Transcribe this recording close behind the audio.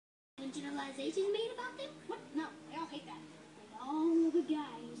generalizations made about them? What? No, I don't hate that. We all love a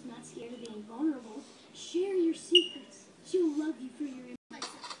guy who's not scared of being vulnerable. Share your secrets. She'll love you for your what?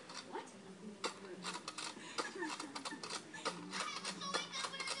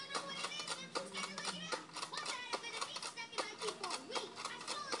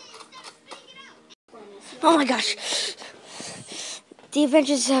 Oh my gosh. The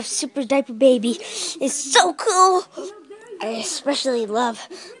Adventures of Super Diaper Baby is so cool. I especially love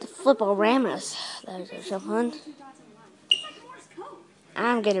the Flip-O-Ramas. Those are so fun.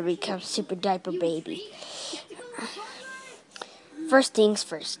 I'm gonna become Super Diaper Baby. First things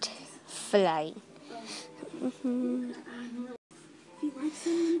first. Flying.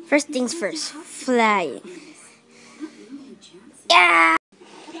 First things first. Flying. Yeah!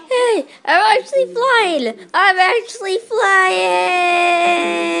 Hey, I'm actually flying! I'm actually flying!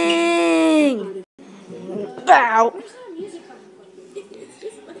 Bow!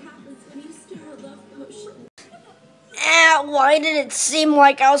 Ow, why did it seem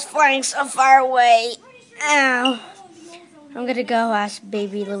like I was flying so far away? Ow. I'm gonna go ask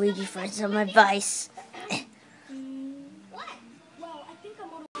Baby Luigi for some advice.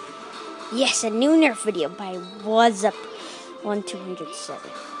 Yes, a new Nerf video by What's Up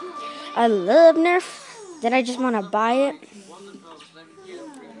 1207. I love Nerf. Did I just want to buy it?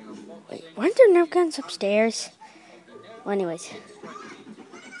 Wait, weren't there Nerf guns upstairs? Well, anyways.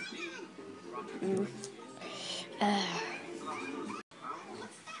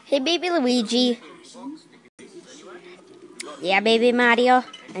 Hey, Baby Luigi. Yeah, Baby Mario.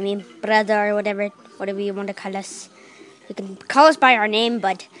 I mean, brother or whatever you want to call us. You can call us by our name,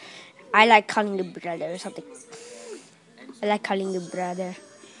 but I like calling you brother or something. I like calling you brother.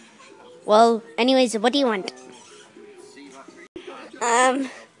 Well, anyways, what do you want?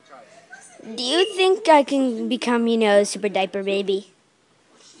 Do you think I can become, Super Diaper Baby?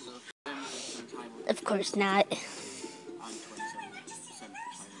 Of course not.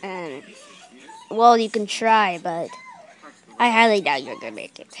 Well, you can try, but I highly doubt you're gonna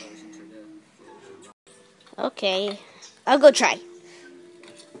make it. Okay, I'll go try.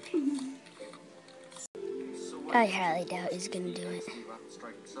 I highly doubt he's gonna do it.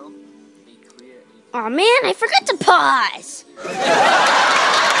 Aw, man, I forgot to pause!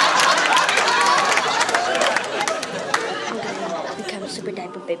 I'm gonna become Super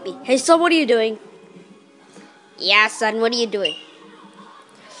Diaper Baby. Hey, son, what are you doing? Yeah, son, what are you doing?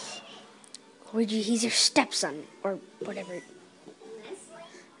 Luigi, he's your stepson, or whatever.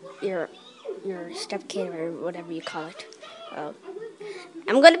 Your stepkid, or whatever you call it.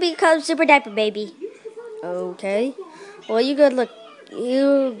 I'm gonna become Super Diaper Baby. Okay. Well, you good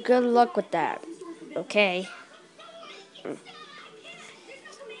luck with that. Okay.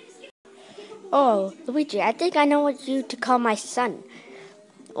 Oh, Luigi, I think I know what to call my son.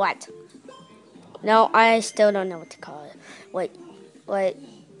 What? No, I still don't know what to call it.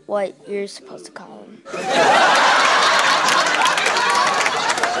 What you're supposed to call him.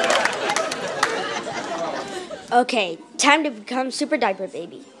 Okay, time to become Super Diaper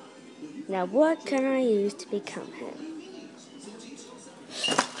Baby. Now, what can I use to become him?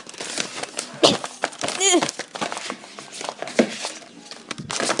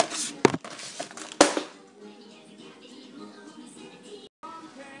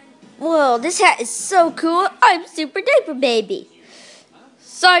 Whoa, this hat is so cool. I'm Super Diaper Baby.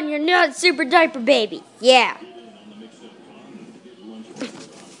 Son, you're not Super Diaper Baby. Yeah.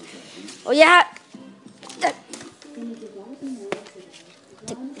 Oh, yeah. Take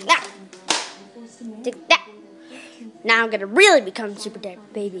that. Take that. Now I'm going to really become Super Diaper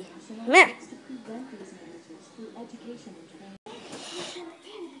Baby. Meh.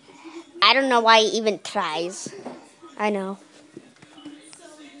 I don't know why he even tries. I know.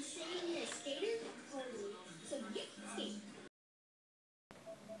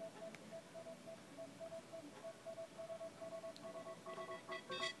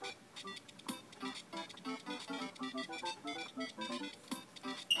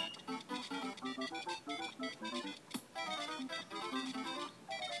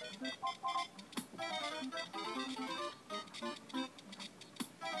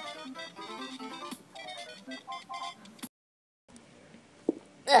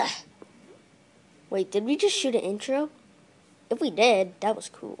 Ugh. Wait, did we just shoot an intro? If we did, that was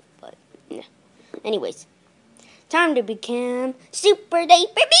cool, but yeah. Anyways, time to become Super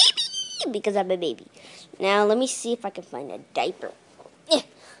Diaper Baby because I'm a baby. Now let me see if I can find a diaper.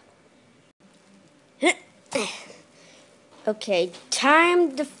 Okay,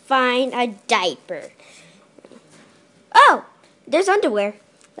 time to find a diaper. Oh, there's underwear.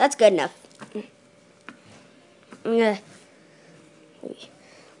 That's good enough. I'm gonna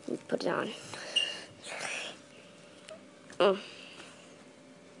Let me put it on.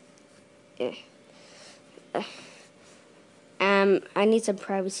 Yeah. I need some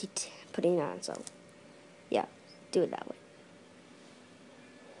privacy putting it on, so yeah, do it that way.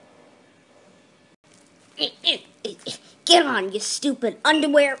 Get on, you stupid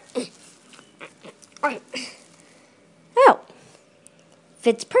underwear. Oh,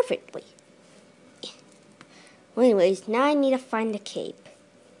 fits perfectly. Well, anyways, now I need to find the cape.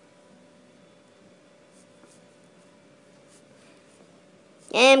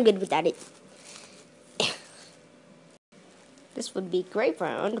 I'm good without it. This would be great for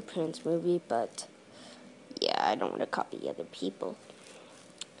an Underpants movie, but yeah, I don't want to copy other people.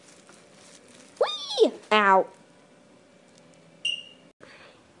 Whee! Ow.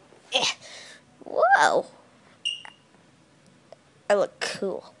 Whoa. I look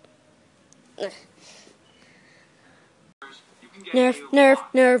cool. Nerf, nerf,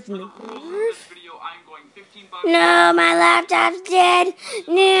 nerf, nerf. No, my laptop's dead.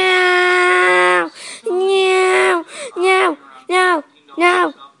 No, no, no, no,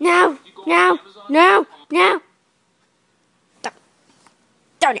 no, no, no, no, no.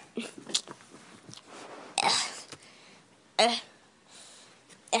 Darn it.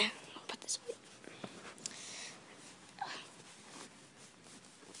 Put this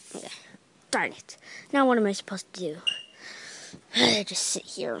away. Darn it. Now what am I supposed to do? Just sit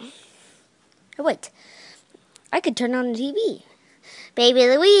here. Oh, wait. I could turn on the TV. Baby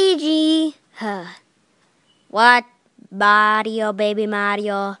Luigi. What? Mario, baby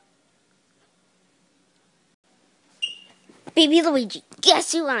Mario. Baby Luigi,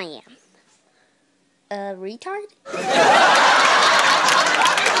 guess who I am? A retard?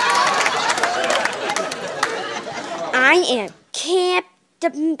 I am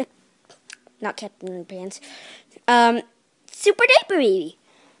Captain... Not Captain Pants. Super Diaper Baby.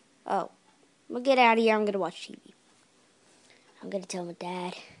 Oh. I'm gonna get out of here. I'm gonna watch TV. I'm gonna tell my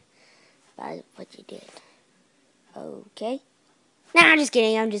dad about what you did. Okay? Nah, I'm just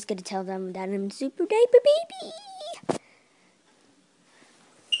kidding. I'm just gonna tell them that I'm Super Diaper Baby.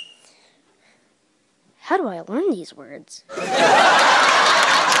 How do I learn these words?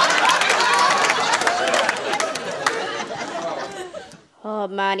 Oh,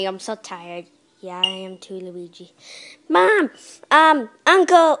 Mario, I'm so tired. Yeah, I am too, Luigi. Mom,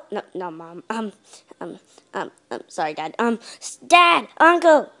 Uncle. No, Mom. Sorry, Dad. Dad,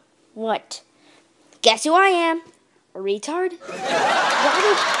 Uncle. What? Guess who I am? A retard? Why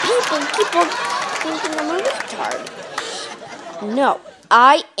do people keep on thinking I'm a retard? No,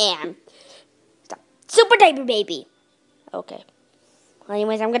 I am Super Diaper Baby. Okay. Well,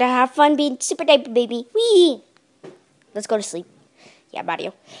 anyways, I'm gonna have fun being Super Diaper Baby. Whee! Let's go to sleep. Yeah,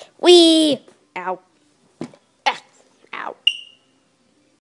 Mario. Whee! Ow.